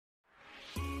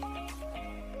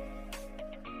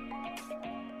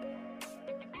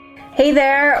Hey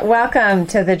there, welcome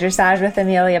to the Dressage with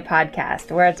Amelia podcast,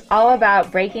 where it's all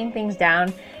about breaking things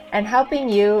down and helping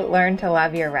you learn to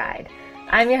love your ride.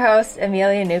 I'm your host,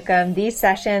 Amelia Newcomb. These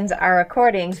sessions are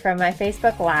recordings from my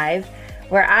Facebook Live,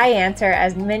 where I answer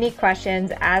as many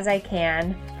questions as I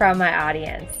can from my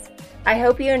audience. I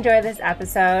hope you enjoy this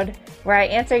episode where I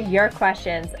answer your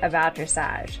questions about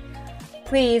dressage.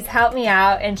 Please help me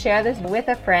out and share this with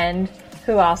a friend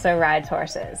who also rides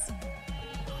horses.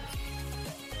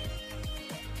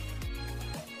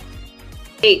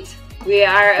 We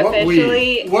are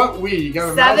officially 7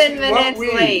 minutes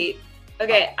late.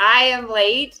 Okay, I am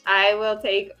late. I will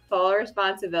take full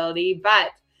responsibility, but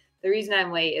the reason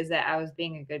I'm late is that I was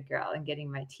being a good girl and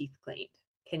getting my teeth cleaned.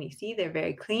 Can you see? They're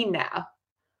very clean now.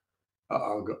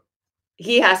 I'll go.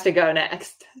 He has to go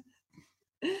next.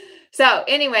 So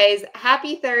anyways,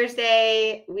 happy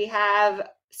Thursday. We have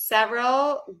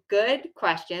several good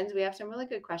questions. We have some really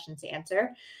good questions to answer.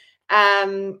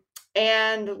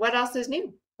 And what else is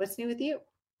new? What's new with you?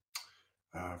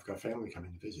 I've got family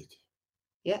coming to visit.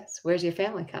 Yes. Where's your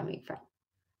family coming from?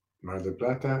 Mar del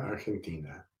Plata,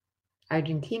 Argentina.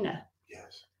 Argentina?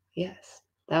 Yes. Yes.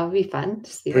 That would be fun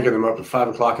to see. Picking them up at 5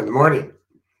 o'clock in the morning.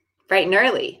 Bright and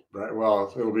early. Right.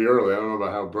 Well, it'll be early. I don't know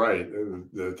about how bright.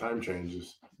 The time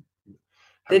changes.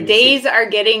 The days are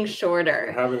getting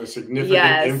shorter. Having a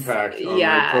significant impact on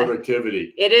my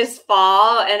productivity. It is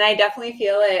fall, and I definitely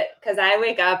feel it because I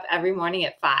wake up every morning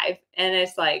at 5, and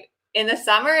it's like in the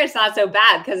summer it's not so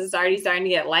bad because it's already starting to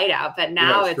get light out. But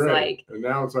now it's great. like, and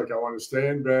now it's like I want to stay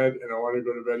in bed and I want to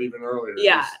go to bed even earlier.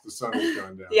 Yeah, the sun is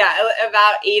gone down. Yeah,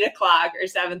 about 8 o'clock or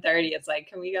 7:30. It's like,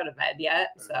 can we go to bed yet?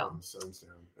 So the sun's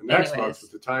down. And next month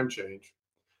with the time change,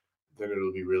 then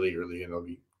it'll be really early, and I'll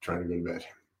be trying to go to bed.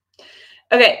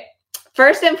 Okay,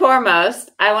 first and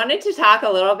foremost, I wanted to talk a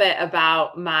little bit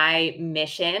about my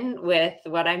mission with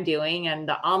what I'm doing and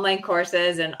the online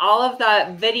courses and all of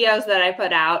the videos that I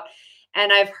put out.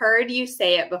 And I've heard you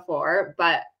say it before,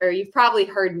 or you've probably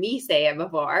heard me say it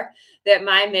before, that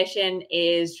my mission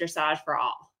is dressage for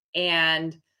all.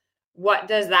 And what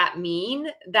does that mean?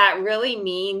 That really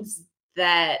means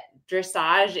that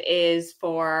dressage is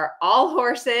for all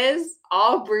horses,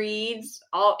 all breeds,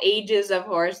 all ages of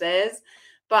horses,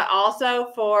 but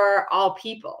also for all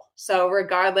people. So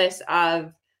regardless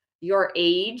of your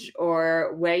age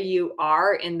or where you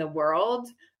are in the world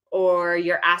or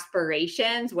your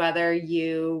aspirations, whether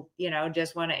you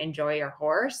just want to enjoy your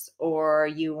horse or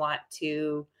you want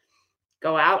to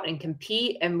go out and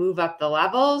compete and move up the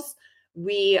levels,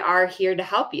 we are here to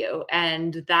help you.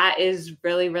 And that is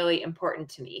really, really important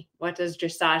to me. What does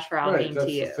dressage for all mean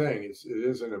to you? That's the thing. It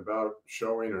isn't about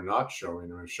showing or not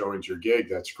showing, or if showing's your gig,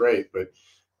 that's great. But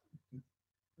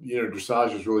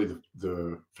dressage is really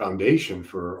the foundation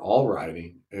for all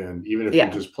riding. And even if you're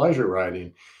just pleasure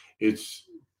riding, it's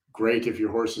great if your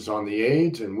horse is on the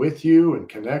aids and with you and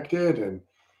connected. And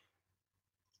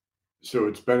so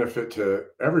it's benefit to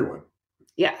everyone.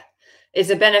 Yeah. It's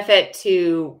a benefit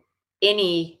to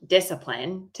any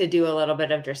discipline to do a little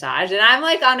bit of dressage. And I'm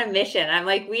like on a mission. I'm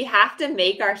like, we have to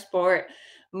make our sport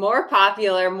more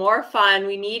popular, more fun.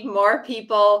 We need more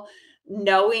people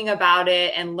knowing about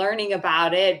it and learning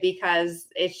about it because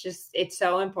it's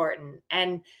so important.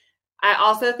 And I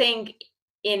also think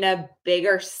in a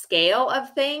bigger scale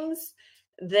of things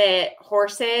that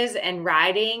horses and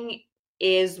riding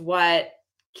is what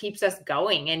keeps us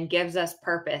going and gives us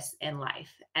purpose in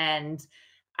life. And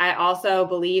I also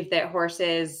believe that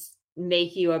horses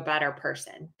make you a better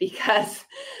person because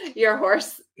your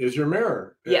horse is your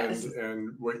mirror. Yes.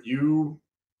 And what you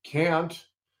can't,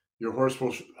 your horse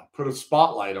will put a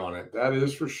spotlight on it. That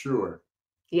is for sure.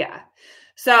 Yeah.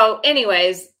 So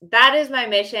anyways, that is my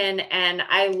mission. And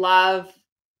I love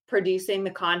producing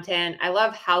the content. I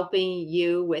love helping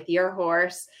you with your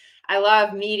horse. I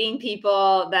love meeting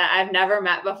people that I've never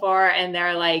met before. And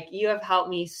they're like, you have helped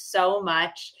me so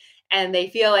much. And they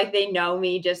feel like they know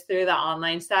me just through the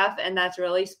online stuff. And that's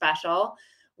really special.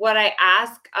 What I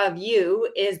ask of you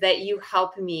is that you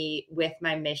help me with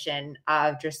my mission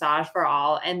of dressage for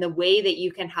all. And the way that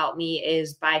you can help me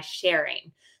is by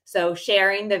sharing. So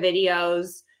sharing the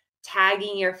videos,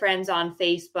 tagging your friends on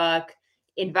Facebook,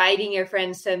 inviting your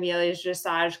friends to Amelia's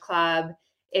Dressage Club.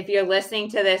 If you're listening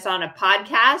to this on a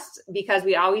podcast, because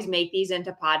we always make these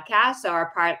into podcasts. So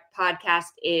our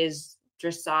podcast is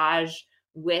Dressage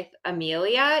with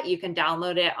Amelia. You can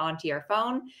download it onto your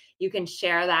phone. You can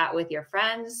share that with your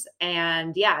friends.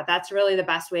 And yeah, that's really the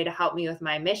best way to help me with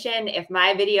my mission. If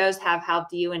my videos have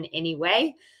helped you in any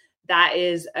way, that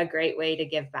is a great way to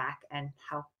give back and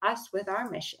help us with our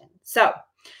mission. So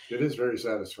It is very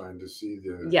satisfying to see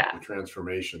the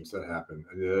transformations that happen.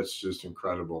 I mean, that's just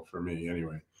incredible for me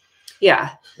anyway.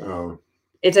 Yeah. So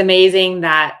it's amazing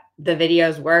that the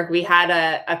videos work. We had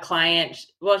a client,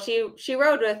 well, she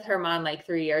rode with her mom like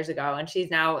 3 years ago, and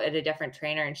she's now at a different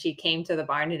trainer, and she came to the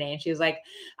barn today and she was like,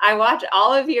 I watch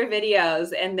all of your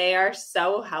videos and they are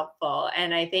so helpful.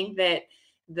 And I think that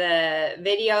the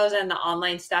videos and the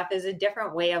online stuff is a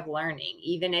different way of learning.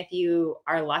 Even if you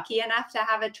are lucky enough to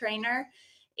have a trainer,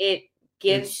 it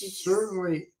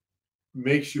certainly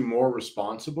makes you more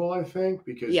responsible, I think,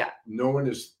 because no one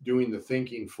is doing the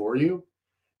thinking for you.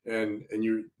 And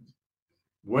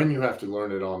when you have to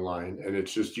learn it online and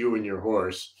it's just you and your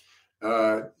horse,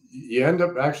 you end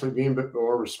up actually being a bit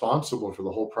more responsible for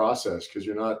the whole process, because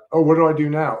you're not, oh, what do I do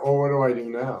now? Oh, what do I do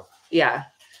now? Yeah.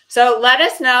 So let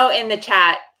us know in the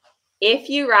chat, if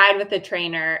you ride with a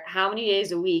trainer, how many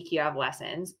days a week you have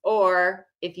lessons, or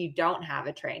if you don't have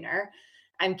a trainer.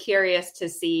 I'm curious to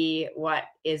see what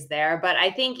is there. But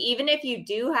I think even if you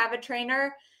do have a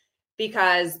trainer,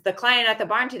 because the client at the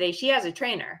barn today, she has a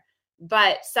trainer,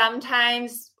 but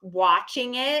sometimes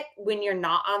watching it when you're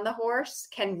not on the horse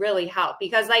can really help.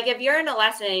 Because like if you're in a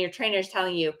lesson and your trainer is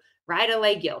telling you, ride a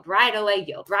leg yield, ride a leg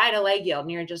yield, ride a leg yield,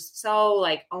 and you're just so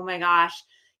like, oh my gosh,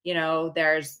 you know,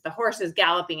 there's the horse is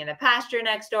galloping in the pasture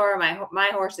next door. My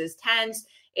horse is tense.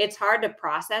 It's hard to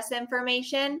process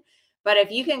information. But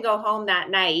if you can go home that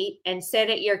night and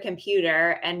sit at your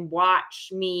computer and watch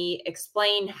me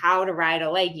explain how to ride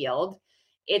a leg yield,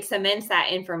 it cements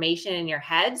that information in your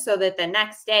head so that the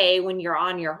next day when you're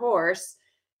on your horse,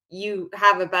 you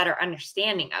have a better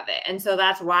understanding of it. And so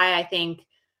that's why I think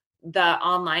the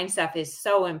online stuff is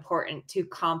so important to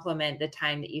complement the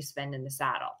time that you spend in the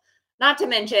saddle. Not to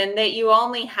mention that you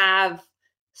only have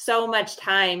so much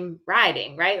time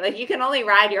riding, right? Like you can only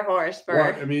ride your horse for.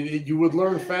 Well, I mean, you would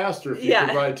learn faster if you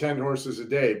could ride 10 horses a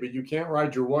day, but you can't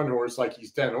ride your one horse like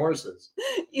he's 10 horses.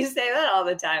 You say that all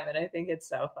the time, and I think it's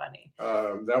so funny.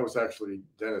 That was actually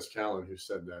Dennis Callan who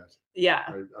said that. Yeah.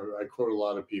 I quote a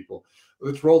lot of people.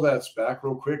 Let's roll that back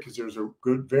real quick, because there's a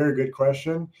very good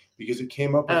question, because it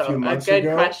came up a few months ago.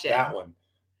 Good question. That one.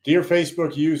 Dear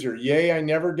Facebook user, yay, I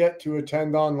never get to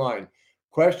attend online.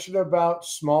 Question about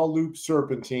small loop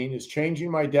serpentine. Is changing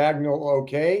my diagonal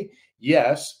okay?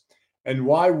 Yes. And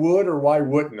why would or why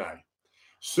wouldn't I?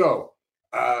 So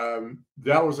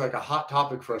that was like a hot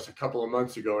topic for us a couple of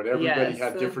months ago, and everybody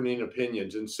had different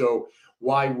opinions. And so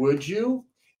why would you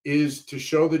is to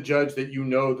show the judge that you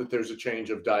know that there's a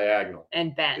change of diagonal.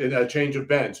 And bend. And a change of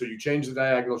bend. So you change the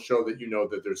diagonal, show that you know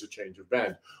that there's a change of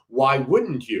bend. Why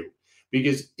wouldn't you?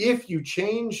 Because if you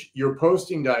change your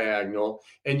posting diagonal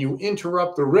and you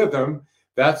interrupt the rhythm,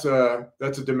 that's a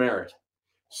demerit.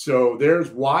 So there's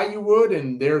why you would,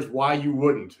 and there's why you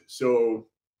wouldn't. So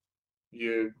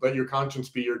you let your conscience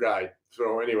be your guide.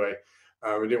 So anyway,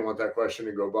 we didn't want that question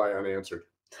to go by unanswered.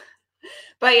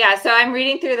 But yeah, so I'm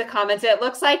reading through the comments. It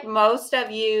looks like most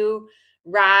of you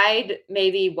ride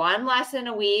maybe one lesson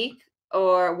a week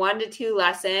or 1 to 2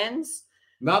 lessons.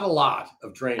 Not a lot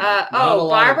of training.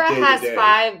 Barbara has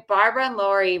 5. Barbara and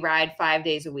Lori ride 5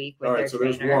 days a week with all right, their so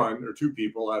trainer. There's 1 or 2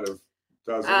 people out of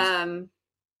dozens.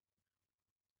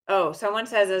 Someone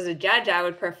says, as a judge, I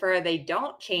would prefer they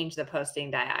don't change the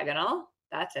posting diagonal.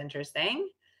 That's interesting.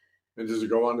 And does it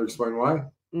go on to explain why?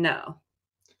 No.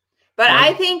 But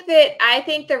I think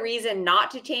the reason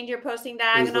not to change your posting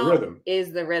diagonal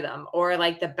is the rhythm or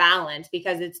like the balance,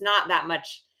 because it's not that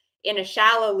much. In a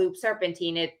shallow loop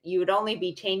serpentine, you would only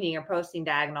be changing your posting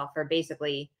diagonal for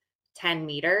basically 10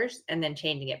 meters and then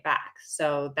changing it back.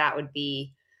 So that would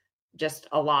be just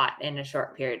a lot in a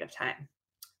short period of time.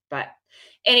 But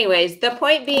anyways, the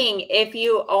point being, if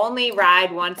you only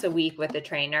ride once a week with a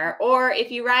trainer, or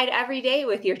if you ride every day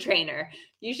with your trainer,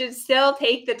 you should still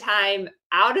take the time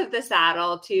out of the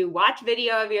saddle to watch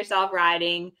video of yourself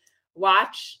riding,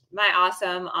 watch my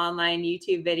awesome online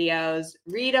YouTube videos,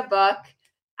 read a book.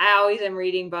 I always am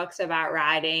reading books about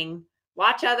riding,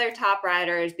 watch other top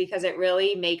riders, because it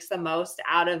really makes the most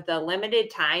out of the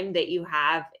limited time that you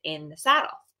have in the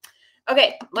saddle.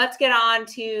 Okay, let's get on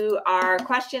to our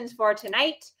questions for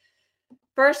tonight.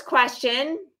 First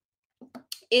question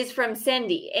is from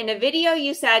Cindy. In a video,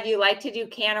 you said you like to do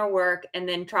canter work and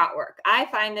then trot work. I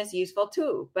find this useful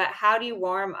too, but how do you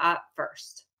warm up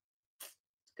first?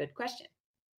 Good question.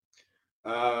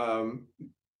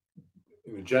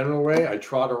 In a general way, I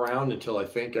trot around until I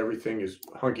think everything is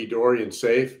hunky-dory and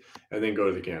safe, and then go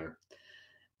to the canter.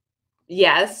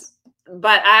 Yes,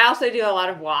 but I also do a lot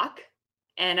of walk,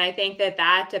 and I think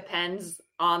that depends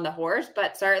on the horse,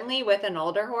 but certainly with an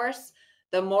older horse,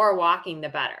 the more walking, the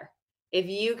better. If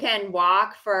you can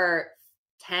walk for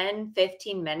 10,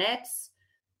 15 minutes,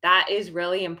 that is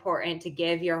really important to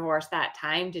give your horse that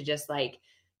time to just like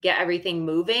get everything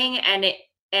moving. And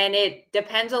it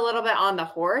depends a little bit on the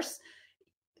horse.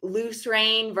 Loose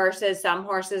rein versus some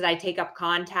horses, I take up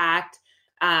contact.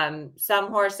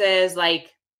 Some horses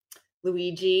like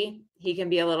Luigi, he can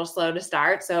be a little slow to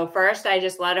start. So first I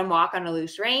just let him walk on a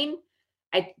loose rein.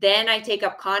 Then I take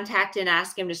up contact and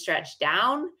ask him to stretch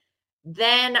down.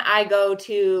 Then I go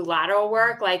to lateral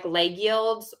work like leg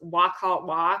yields, walk, halt,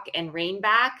 walk, and rein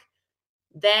back.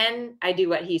 Then I do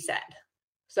what he said.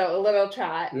 So a little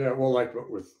trot. Yeah, well, like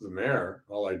with the mare,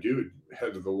 all I do,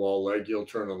 head to the wall, leg yield,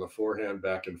 turn on the forehand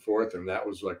back and forth. And that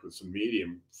was like with some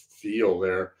medium feel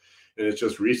there. And it's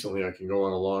just recently I can go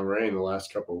on a long rein the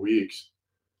last couple of weeks.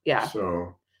 Yeah.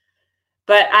 So.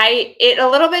 But it a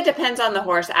little bit depends on the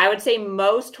horse. I would say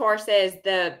most horses,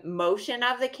 the motion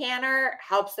of the canter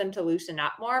helps them to loosen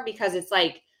up more because it's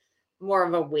like more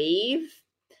of a wave.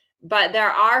 But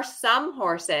there are some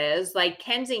horses like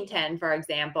Kensington, for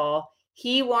example,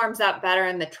 he warms up better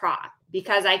in the trot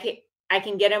because I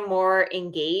can get him more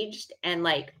engaged and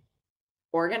like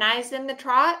organized in the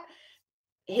trot.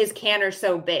 His canter's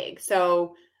so big.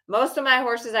 So most of my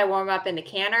horses I warm up in the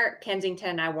canter.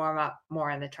 Kensington I warm up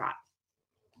more in the trot.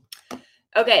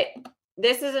 Okay,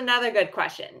 this is another good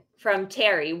question from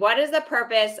Terry. What is the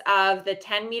purpose of the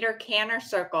 10-meter canter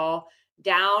circle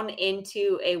down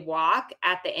into a walk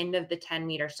at the end of the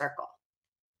 10-meter circle?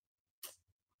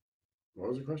 What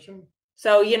was the question?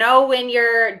 So, you know, when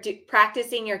you're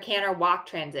practicing your canter walk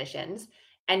transitions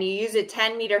and you use a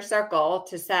 10-meter circle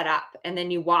to set up and then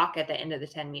you walk at the end of the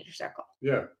 10-meter circle.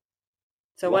 Yeah.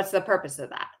 So what's the purpose of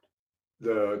that?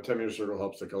 The 10-meter circle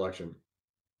helps the collection.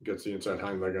 Gets the inside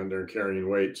hind leg under carrying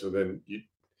weight. So then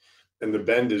and the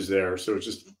bend is there. So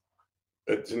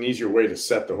it's an easier way to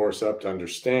set the horse up to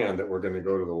understand that we're going to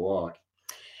go to the walk.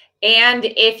 And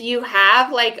if you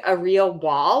have like a real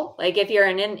wall, like if you're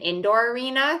in an indoor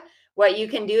arena, what you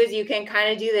can do is you can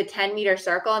kind of do the 10-meter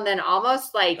circle and then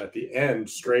almost like at the end,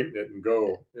 straighten it and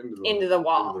go into the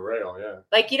wall, into the rail. Yeah.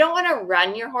 Like you don't want to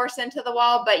run your horse into the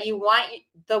wall, but you want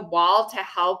the wall to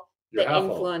help the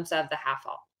influence of the half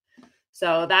halt.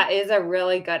 So that is a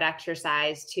really good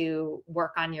exercise to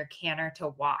work on your canter to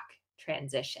walk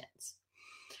transitions.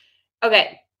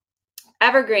 Okay.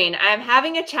 Evergreen, I'm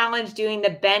having a challenge doing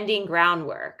the bending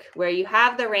groundwork where you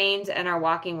have the reins and are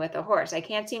walking with a horse. I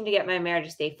can't seem to get my mare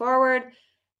to stay forward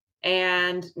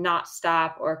and not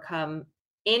stop or come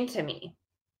into me.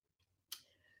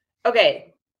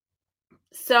 Okay.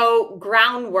 So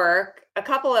groundwork, a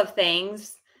couple of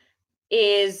things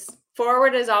is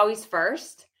forward is always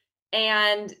first.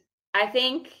 And I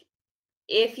think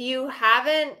if you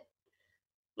haven't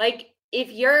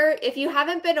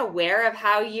been aware of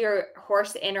how your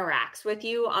horse interacts with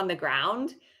you on the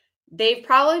ground, they've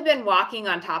probably been walking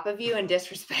on top of you and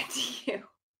disrespecting you.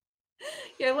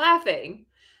 You're laughing.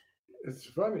 It's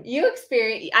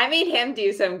funny. I made him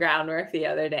do some groundwork the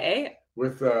other day.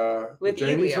 With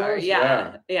Jamie's horse?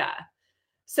 Yeah.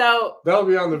 So that'll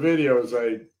be on the video as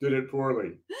I did it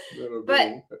poorly.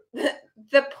 But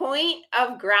the point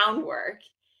of groundwork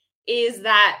is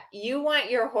that you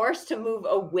want your horse to move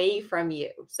away from you.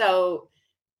 So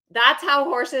that's how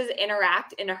horses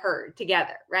interact in a herd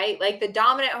together, right? Like the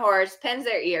dominant horse pins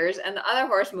their ears and the other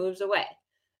horse moves away.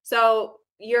 So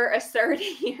you're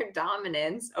asserting your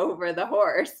dominance over the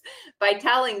horse by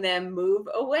telling them, move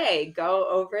away, go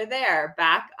over there,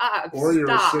 back up, or you're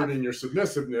stop. Asserting your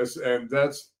submissiveness, and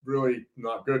that's really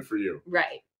not good for you.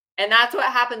 Right. And that's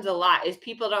what happens a lot is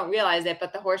people don't realize it,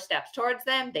 but the horse steps towards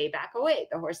them, they back away.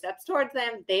 The horse steps towards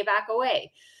them, they back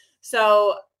away.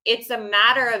 So it's a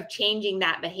matter of changing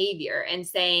that behavior and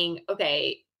saying,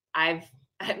 okay, I'm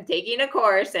taking a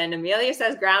course and Amelia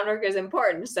says groundwork is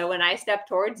important. So when I step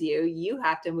towards you, you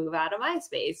have to move out of my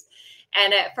space.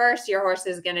 And at first your horse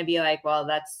is going to be like, well,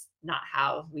 that's not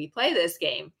how we play this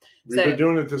game. We've been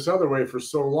doing it this other way for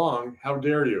so long. How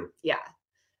dare you? Yeah.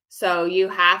 So you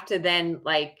have to then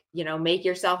make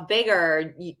yourself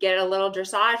bigger. You get a little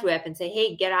dressage whip and say,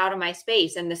 hey, get out of my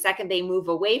space. And the second they move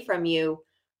away from you,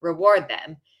 reward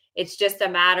them. It's just a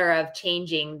matter of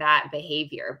changing that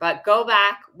behavior. But go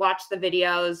back, watch the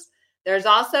videos. There's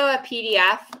also a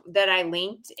PDF that I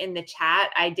linked in the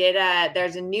chat.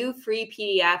 There's a new free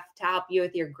PDF to help you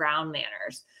with your ground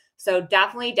manners. So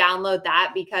definitely download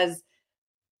that because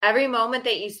every moment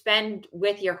that you spend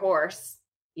with your horse,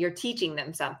 you're teaching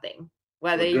them something,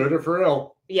 whether for good or for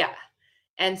ill. Yeah.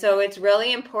 And so it's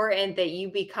really important that you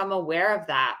become aware of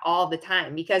that all the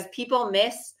time because people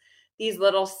miss these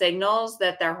little signals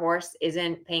that their horse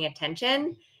isn't paying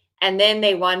attention. And then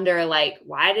they wonder, like,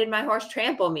 why did my horse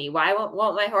trample me? Why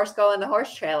won't my horse go in the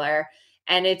horse trailer?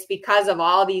 And it's because of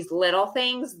all these little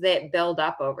things that build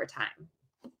up over time.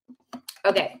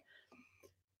 Okay.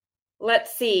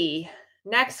 Let's see.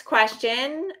 Next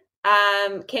question.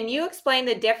 Can you explain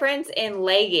the difference in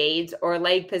leg aids or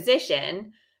leg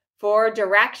position for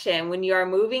direction when you are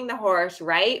moving the horse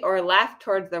right or left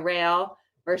towards the rail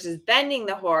versus bending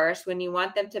the horse when you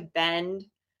want them to bend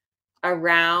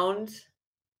around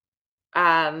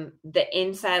the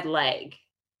inside leg?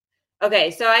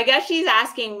 Okay, so I guess she's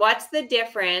asking, what's the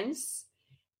difference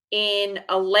in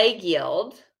a leg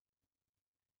yield?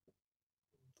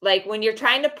 Like when you're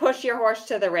trying to push your horse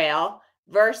to the rail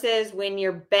versus when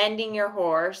you're bending your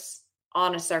horse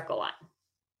on a circle line.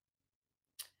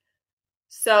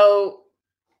 So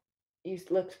you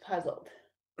looked puzzled.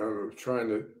 Trying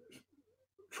to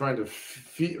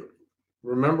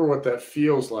remember what that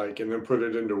feels like and then put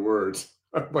it into words.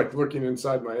 I'm like looking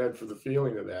inside my head for the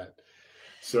feeling of that.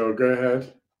 So go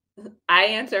ahead. I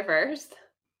answer first.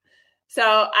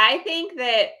 So I think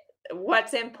that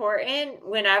what's important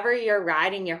whenever you're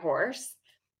riding your horse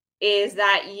is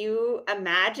that you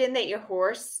imagine that your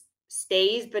horse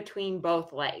stays between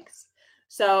both legs.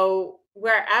 So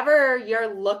wherever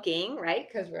you're looking, right?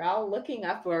 Because we're all looking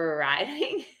up where we're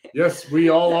riding. Yes, we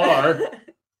all are.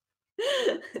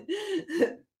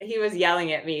 He was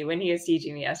yelling at me when he was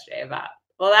teaching me yesterday about,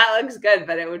 well, that looks good,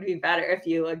 but it would be better if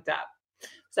you looked up.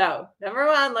 So number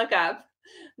one, look up.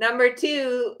 Number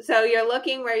two, so you're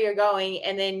looking where you're going,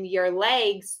 and then your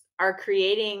legs are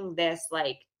creating this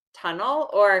like tunnel.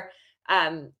 Or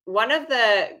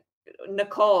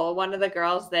Nicole, one of the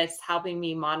girls that's helping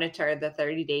me monitor the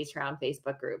 30 Days Round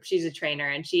Facebook group, she's a trainer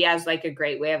and she has like a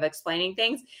great way of explaining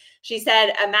things. She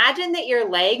said, imagine that your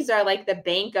legs are like the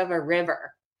bank of a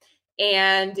river,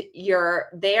 and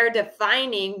they're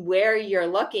defining where you're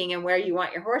looking and where you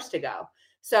want your horse to go.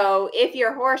 So if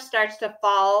your horse starts to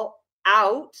fall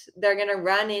out, they're going to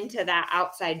run into that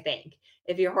outside bank.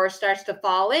 If your horse starts to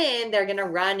fall in, they're going to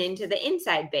run into the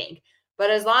inside bank. But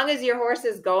as long as your horse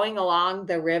is going along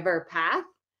the river path,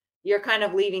 you're kind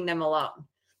of leaving them alone.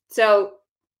 So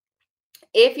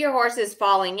if your horse is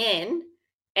falling in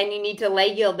and you need to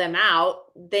leg yield them out,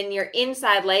 then your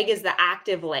inside leg is the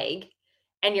active leg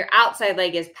and your outside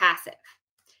leg is passive.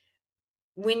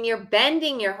 When you're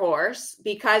bending your horse,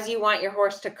 because you want your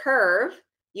horse to curve,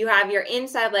 you have your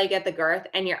inside leg at the girth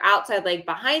and your outside leg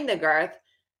behind the girth,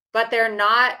 but they're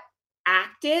not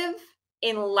active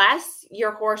unless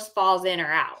your horse falls in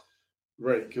or out.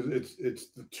 Right, because it's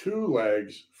the two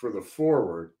legs for the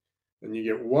forward, and you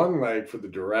get one leg for the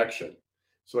direction.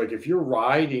 So like if you're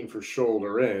riding for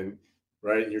shoulder in,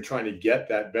 right, and you're trying to get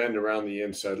that bend around the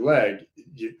inside leg,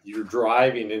 you're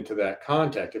driving into that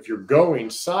contact. If you're going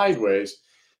sideways,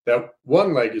 that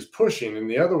one leg is pushing and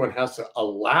the other one has to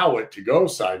allow it to go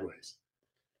sideways.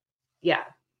 Yeah.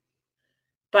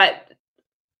 But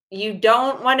you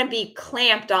don't want to be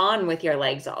clamped on with your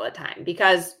legs all the time,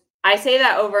 because I say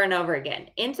that over and over again.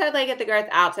 Inside leg at the girth,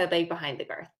 outside leg behind the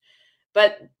girth.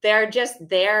 But they're just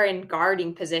there in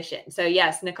guarding position. So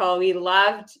yes, Nicole, we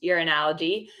loved your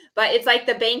analogy, but it's like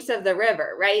the banks of the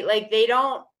river, right? Like they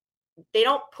don't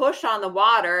push on the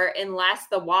water unless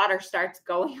the water starts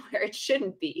going where it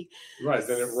shouldn't be. Right,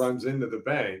 then it runs into the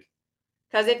bank.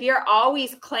 Because if you're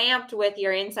always clamped with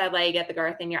your inside leg at the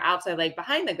girth and your outside leg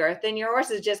behind the girth, then your horse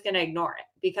is just going to ignore it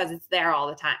because it's there all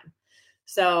the time.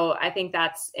 So I think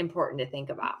that's important to think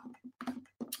about.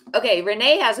 Okay,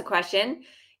 Renee has a question.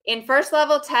 In first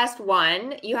level test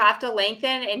 1, you have to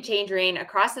lengthen and change rein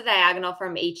across the diagonal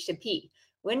from H to P.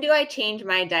 When do I change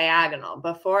my diagonal?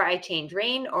 Before I change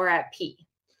rein or at P?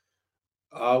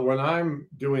 When I'm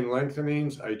doing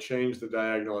lengthenings, I change the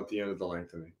diagonal at the end of the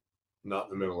lengthening, not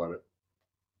in the middle of it.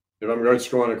 If I'm just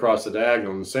going across the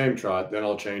diagonal in the same trot, then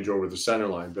I'll change over the center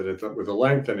line. But with a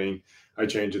lengthening, I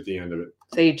change at the end of it.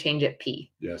 So you change at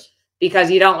P? Yes. Because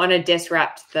you don't want to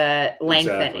disrupt the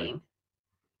lengthening. Exactly.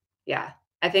 Yeah,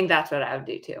 I think that's what I would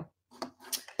do too.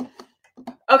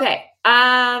 Okay.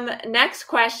 Next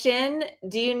question.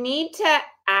 Do you need to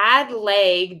add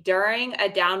leg during a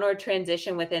downward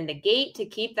transition within the gait to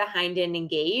keep the hind end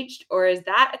engaged, or is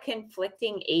that a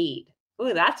conflicting aid?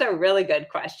 Ooh, that's a really good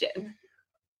question.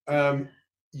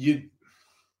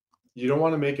 You don't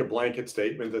want to make a blanket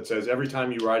statement that says every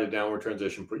time you ride a downward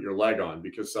transition, put your leg on,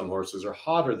 because some horses are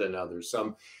hotter than others.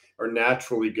 Some are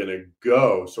naturally going to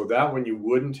go. So that one you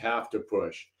wouldn't have to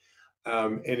push.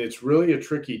 And it's really a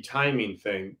tricky timing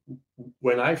thing.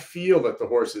 When I feel that the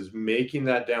horse is making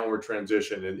that downward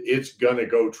transition and it's going to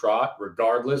go trot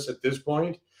regardless at this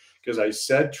point, because I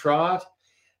said trot,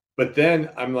 But then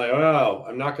I'm like, oh,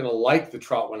 I'm not going to like the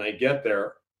trot when I get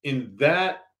there. In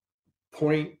that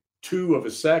 0.2 of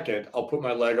a second, I'll put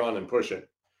my leg on and push it.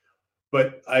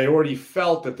 But I already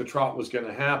felt that the trot was going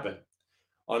to happen.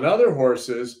 On other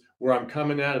horses where I'm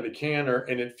coming out of the canter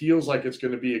and it feels like it's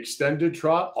going to be extended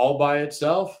trot all by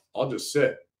itself, I'll just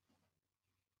sit.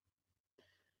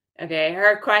 Okay,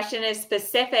 her question is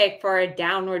specific for a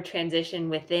downward transition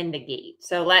within the gait.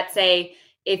 So let's say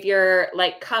if you're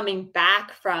like coming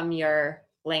back from your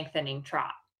lengthening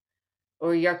trot,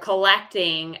 or you're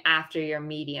collecting after your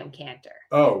medium canter.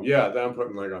 Oh, yeah, then I'm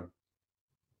putting leg on.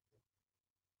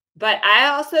 But I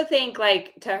also think,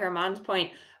 like, to Herman's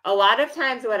point, a lot of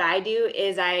times what I do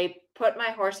is I put my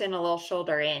horse in a little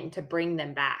shoulder in to bring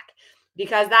them back,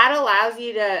 because that allows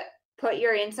you to put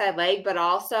your inside leg, but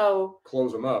also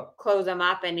close them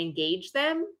up and engage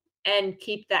them and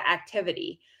keep the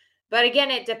activity. But again,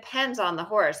 it depends on the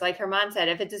horse. Like Herman said,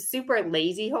 if it's a super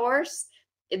lazy horse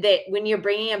that when you're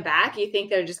bringing them back, you think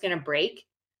they're just going to break,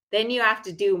 then you have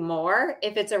to do more.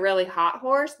 If it's a really hot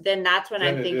horse, then that's when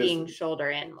I'm thinking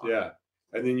shoulder in more. Yeah.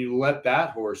 And then you let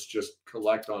that horse just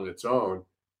collect on its own.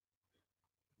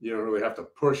 You don't really have to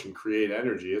push and create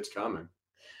energy. It's coming.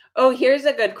 Oh, here's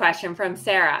a good question from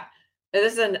Sarah.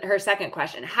 This is her second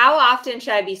question. How often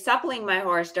should I be suppling my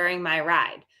horse during my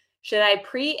ride? Should I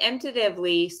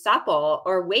preemptively supple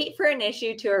or wait for an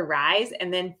issue to arise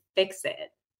and then fix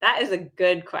it? That is a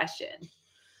good question.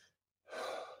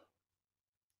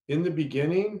 In the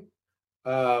beginning,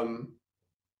 I'm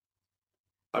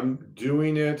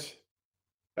doing it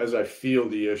as I feel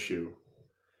the issue.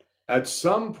 At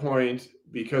some point,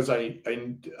 because I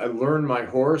learn my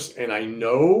horse and I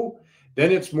know,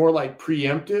 then it's more like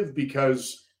preemptive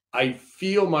because I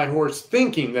feel my horse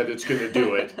thinking that it's going to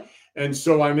do it. And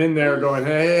so I'm in there going,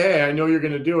 hey, I know you're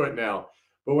going to do it now.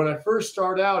 But when I first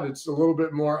start out, it's a little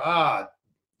bit more,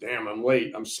 damn, I'm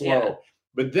late, I'm slow. Yeah.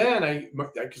 But then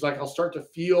because I'll start to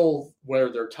feel where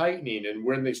they're tightening and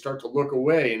when they start to look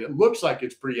away, and it looks like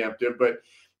it's preemptive, but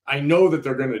I know that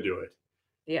they're going to do it.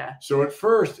 Yeah. So at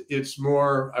first it's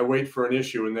more, I wait for an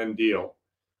issue and then deal.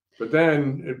 But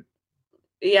then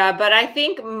yeah, but I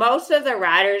think most of the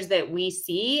riders that we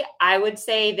see, I would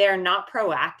say they're not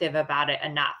proactive about it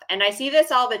enough. And I see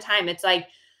this all the time. It's like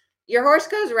your horse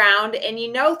goes around and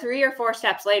 3 or 4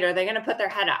 steps later, they're going to put their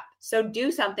head up. So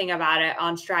do something about it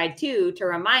on stride 2 to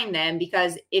remind them,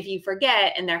 because if you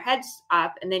forget and their head's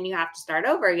up and then you have to start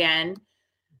over again,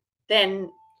 then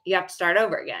you have to start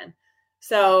over again.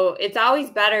 So it's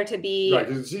always better to be... Right,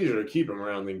 because it's easier to keep them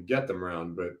around than get them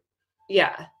around, but...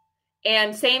 Yeah.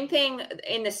 And same thing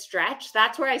in the stretch.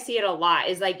 That's where I see it a lot,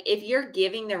 is like if you're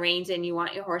giving the reins and you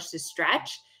want your horse to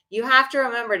stretch, you have to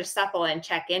remember to supple and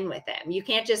check in with them. You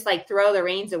can't just like throw the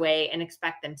reins away and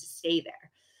expect them to stay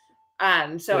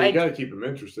there. So you got to keep them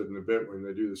interested in a bit when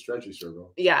they do the stretchy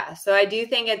circle. Yeah. So I do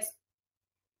think it's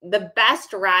the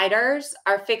best riders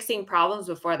are fixing problems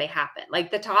before they happen.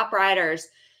 Like the top riders,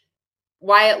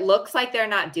 why it looks like they're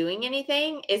not doing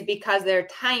anything is because their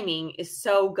timing is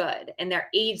so good and their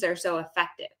aids are so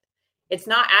effective. It's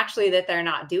not actually that they're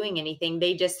not doing anything.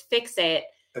 They just fix it.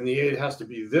 And the aid has to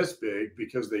be this big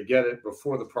because they get it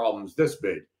before the problem's this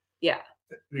big. Yeah.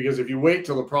 Because if you wait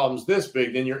till the problem's this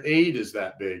big, then your aid is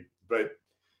that big. But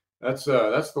that's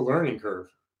the learning curve.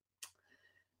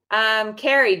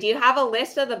 Carrie, do you have a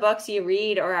list of the books you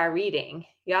read or are reading?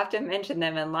 You have to mention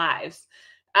them in lives.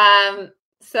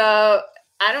 So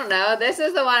I don't know. This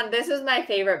is my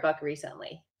favorite book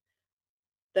recently.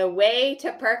 The Way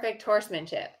to Perfect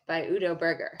Horsemanship by Udo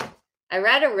Berger. I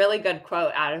read a really good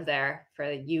quote out of there for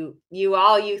you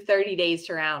 30 days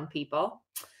to round people.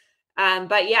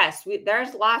 But yes,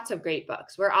 there's lots of great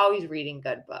books. We're always reading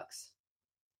good books.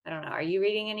 I don't know. Are you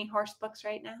reading any horse books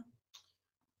right now?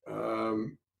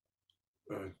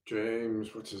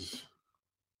 James, what's his...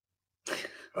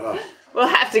 We'll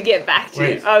have to get back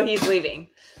to you. Oh, he's leaving.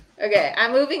 Okay,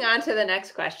 I'm moving on to the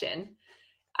next question.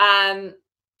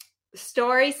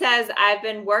 Story says, I've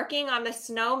been working on the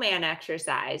snowman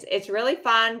exercise. It's really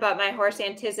fun, but my horse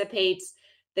anticipates,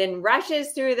 then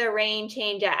rushes through the rein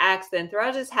change at X, then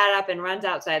throws his head up and runs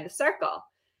outside the circle.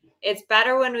 It's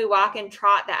better when we walk and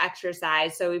trot the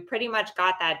exercise, so we pretty much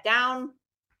got that down.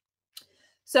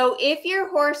 So if your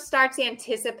horse starts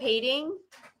anticipating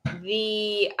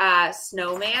the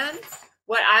snowman,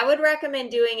 what I would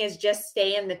recommend doing is just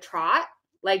stay in the trot,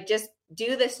 like just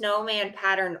do the snowman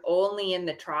pattern only in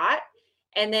the trot.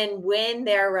 And then when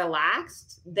they're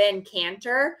relaxed, then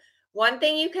canter. One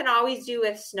thing you can always do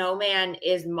with snowman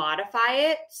is modify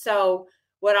it. So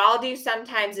what I'll do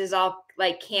sometimes is I'll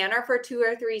like canter for 2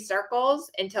 or 3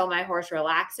 circles until my horse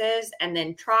relaxes and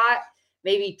then trot.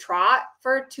 maybe trot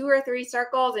for 2 or 3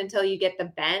 circles until you get the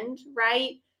bend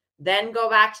right, then go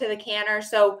back to the canter.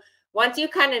 So once you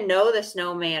kind of know the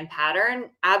snowman pattern,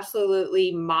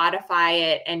 absolutely modify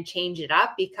it and change it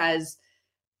up, because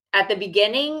at the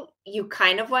beginning, you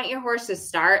kind of want your horse to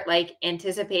start like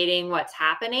anticipating what's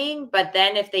happening, but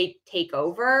then if they take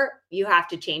over, you have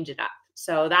to change it up.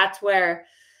 So that's where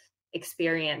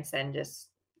experience and just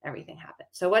everything happens.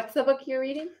 So what's the book you're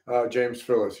reading? James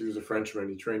Phillis. He was a Frenchman.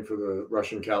 He trained for the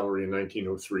Russian cavalry in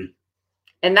 1903.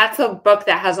 And that's a book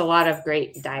that has a lot of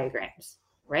great diagrams,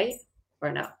 right?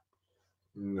 Or no?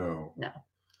 No.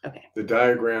 Okay. The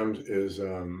diagrams is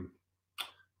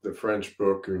the French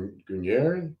book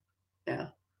Gunier. Yeah.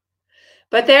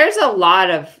 But there's a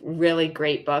lot of really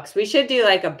great books. We should do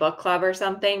like a book club or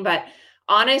something. But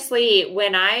honestly,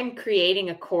 when I'm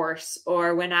creating a course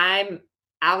or when I'm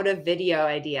out of video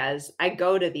ideas, I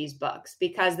go to these books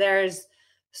because there's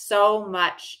so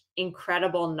much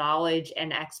incredible knowledge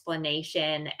and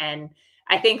explanation. And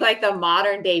I think like the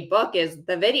modern day book is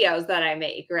the videos that I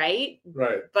make, right?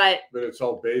 Right. But it's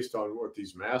all based on what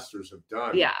these masters have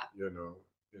done. Yeah.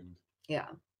 And yeah.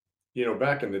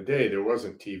 Back in the day, there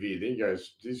wasn't TV.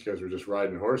 These guys were just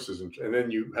riding horses, and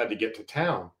then you had to get to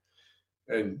town,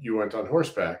 and you went on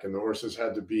horseback, and the horses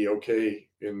had to be okay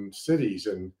in cities,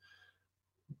 and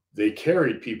they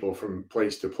carried people from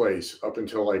place to place up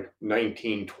until like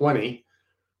 1920,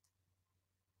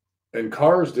 and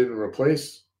cars didn't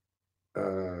replace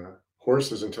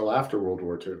horses until after World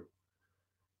War II.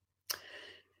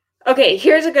 Okay,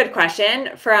 here's a good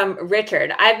question from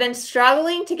Richard. I've been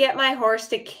struggling to get my horse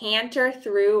to canter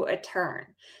through a turn.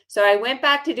 So I went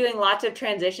back to doing lots of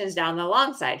transitions down the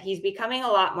long side. He's becoming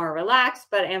a lot more relaxed,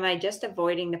 but am I just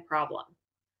avoiding the problem?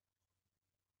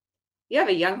 You have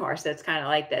a young horse that's kind of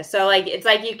like this. So like it's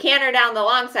like you canter down the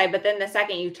long side, but then the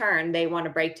second you turn, they want to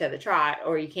break to the trot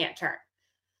or you can't turn.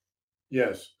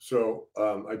 Yes. So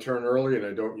I turn early and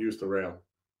I don't use the rail.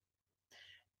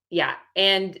 Yeah.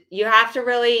 And you have to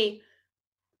really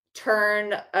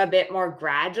turn a bit more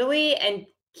gradually and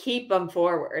keep them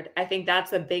forward. I think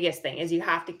that's the biggest thing is you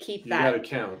have to keep that. You got to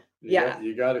count.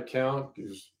 You got to count.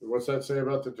 What's that say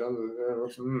about the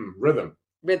rhythm?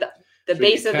 Rhythm. The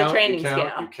base of the training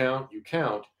scale. You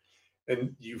count.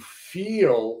 And you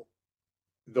feel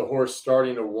the horse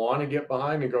starting to want to get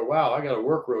behind and go, wow, I got to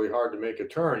work really hard to make a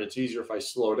turn. It's easier if I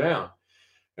slow down.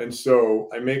 And so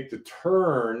I make the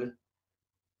turn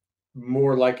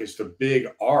more like it's the big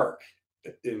arc,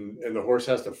 and the horse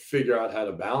has to figure out how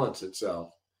to balance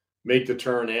itself, make the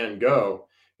turn and go.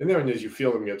 And then as you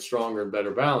feel them get stronger and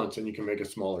better balance, and you can make a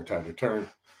smaller, tighter turn.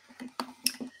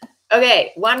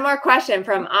 Okay, one more question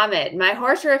from Ahmed. My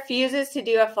horse refuses to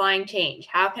do a flying change.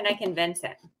 How can I convince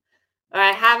him?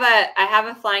 I have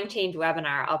a flying change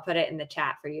webinar. I'll put it in the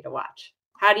chat for you to watch.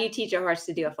 How do you teach a horse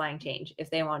to do a flying change if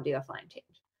they won't do a flying change?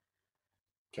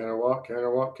 Canter walk,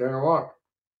 canter walk, canter walk.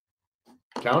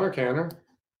 Counter canter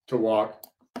to walk,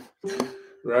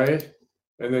 right?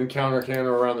 And then counter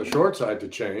canter around the short side to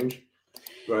change.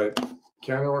 But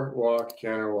canter walk,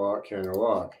 canter walk, canter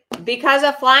walk. Because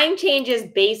a flying change is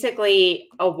basically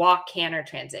a walk canter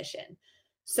transition.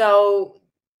 So,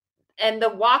 and the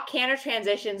walk canter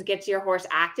transitions gets your horse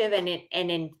active and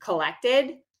in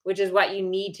collected, which is what you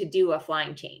need to do a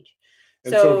flying change.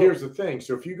 And so here's the thing.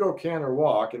 So if you go canter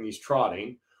walk and he's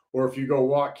trotting, or if you go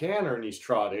walk canter and he's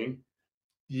trotting,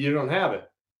 you don't have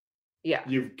it. Yeah.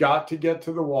 You've got to get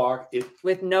to the walk.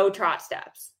 With no trot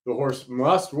steps. The horse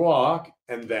must walk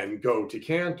and then go to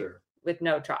canter. With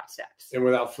no trot steps. And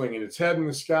without flinging its head in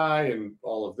the sky and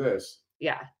all of this.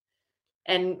 Yeah.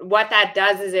 And what that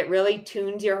does is it really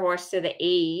tunes your horse to the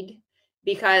aid,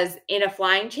 because in a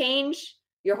flying change,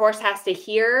 your horse has to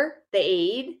hear the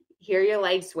aid, hear your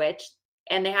leg switch,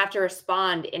 and they have to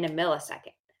respond in a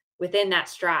millisecond within that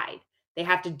stride. They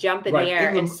have to jump in the air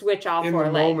and switch all 4 legs.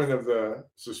 In the moment of the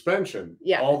suspension.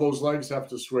 Yeah. All those legs have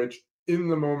to switch in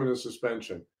the moment of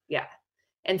suspension. Yeah.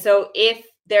 And so if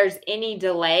there's any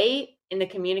delay in the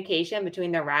communication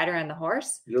between the rider and the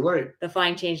horse, you're late. The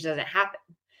flying change doesn't happen.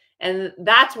 And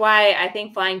that's why I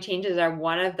think flying changes are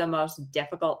one of the most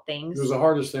difficult things. It was the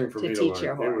hardest thing for me to teach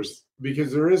your horse. It was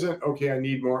because there isn't, okay, I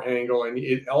need more angle.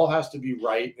 It all has to be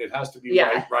right. It has to be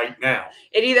right now.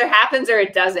 It either happens or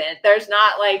it doesn't. There's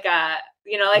not like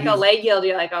a leg yield.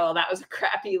 You're like, oh, that was a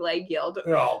crappy leg yield.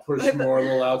 I'll push more, a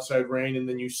little outside rein, and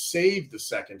then you save the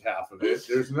second half of it.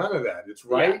 There's none of that. It's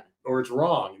right or it's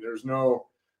wrong. There's no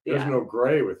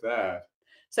gray with that.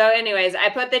 So anyways, I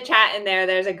put the chat in there.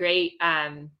 There's a great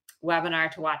webinar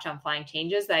to watch on flying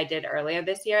changes that I did earlier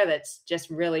this year that's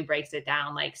just really breaks it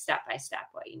down like step by step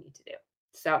what you need to do.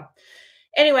 So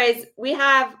anyways, we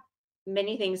have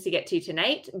many things to get to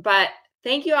tonight, but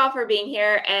thank you all for being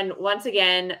here. And once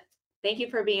again, thank you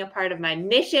for being a part of my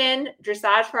mission,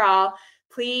 Dressage for All.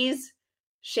 Please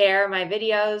share my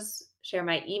videos, share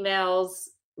my emails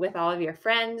with all of your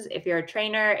friends. If you're a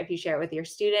trainer, if you share it with your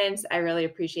students, I really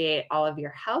appreciate all of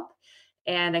your help.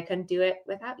 And I couldn't do it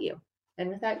without you and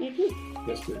without you too.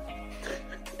 Yes, dear.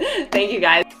 Thank you,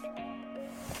 guys.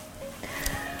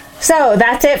 So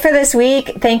that's it for this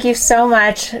week. Thank you so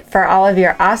much for all of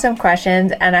your awesome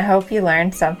questions, and I hope you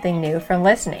learned something new from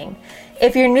listening.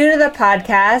 If you're new to the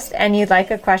podcast and you'd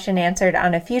like a question answered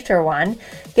on a future one,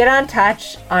 get on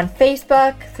touch on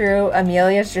Facebook through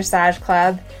Amelia's Dressage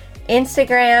Club,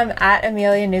 Instagram at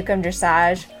Amelia Newcomb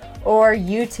Dressage, or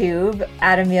YouTube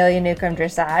at Amelia Newcomb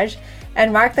Dressage,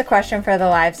 and mark the question for the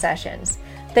live sessions.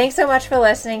 Thanks so much for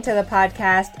listening to the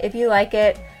podcast. If you like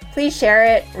it, please share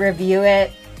it, review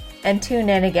it, and tune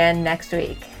in again next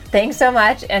week. Thanks so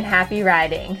much and happy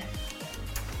riding.